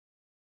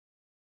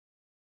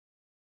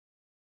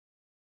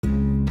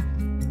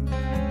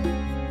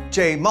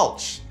J.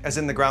 Mulch, as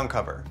in the ground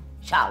cover.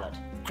 Charlotte,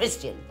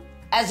 Christian,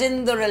 as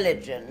in the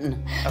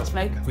religion.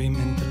 Smoke. We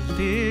meant to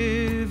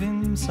live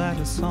inside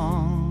a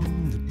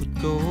song that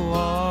would go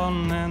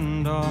on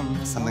and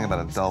on. Something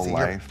about a dull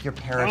life. You're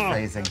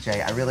paraphrasing,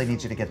 Jay. I really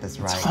need you to get this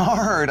right. It's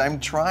hard, I'm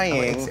trying.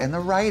 Oh, it's in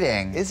the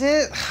writing. Is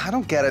it? I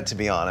don't get it, to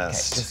be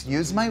honest. Okay, just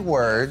use my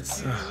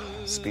words.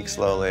 Speak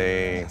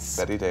slowly, yes.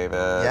 Betty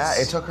Davis. Yeah,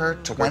 it took her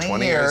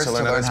 20 years to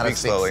learn how to speak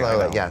slowly.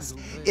 Yes.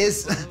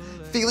 Is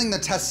feeling the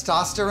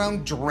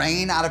testosterone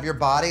drain out of your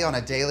body on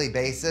a daily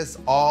basis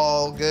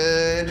all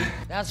good?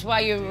 That's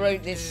why you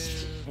wrote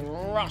this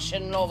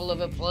Russian novel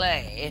of a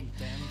play,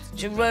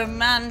 to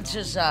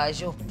romanticize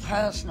your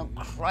personal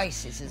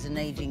crisis as an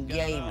aging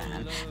gay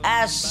man,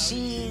 as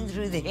seen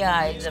through the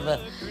eyes of a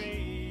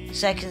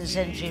 2nd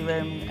century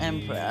Roman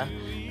emperor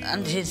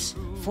and his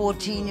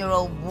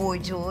 14-year-old boy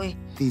toy.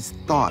 These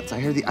thoughts,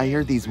 I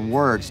hear these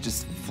words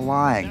just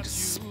flying,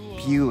 just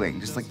spewing,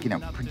 just like,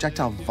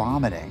 projectile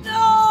vomiting.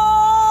 No!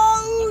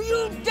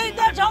 You did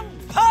that on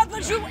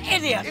purpose, you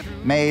idiot!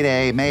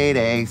 Mayday,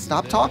 mayday,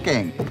 stop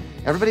talking.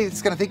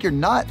 Everybody's gonna think you're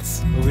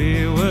nuts.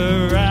 We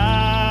were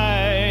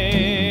right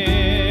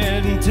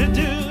to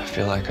do. I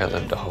feel like I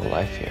lived a whole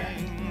life here.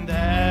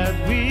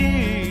 That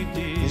we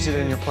did. Use it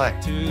in your play.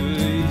 To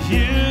you.